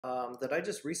that I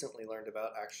just recently learned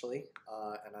about actually,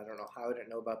 and I don't know how I didn't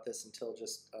know about this until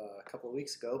just a couple of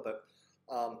weeks ago, but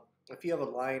if you have a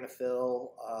line, a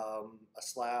fill, a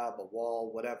slab, a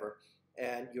wall, whatever,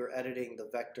 and you're editing the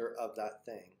vector of that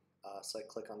thing, so I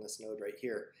click on this node right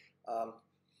here, um,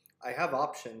 I have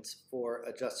options for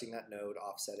adjusting that node,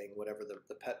 offsetting, whatever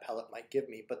the pet palette might give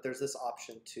me, but there's this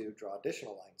option to draw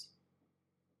additional lines.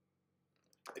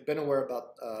 I've been aware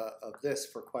of this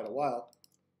for quite a while,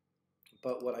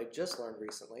 but what I just learned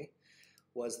recently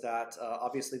was that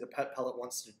obviously the pet palette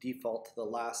wants to default to the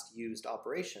last used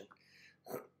operation.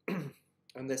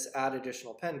 And this add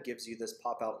additional pen gives you this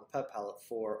pop out in the pet palette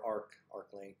for arc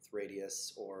length,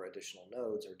 radius, or additional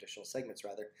nodes, or additional segments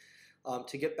rather.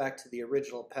 To get back to the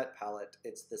original pet palette,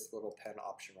 it's this little pen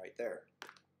option right there.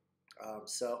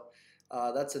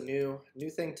 That's a new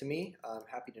thing to me. I'm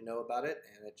happy to know about it,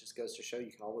 and it just goes to show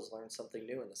you can always learn something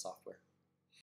new in the software.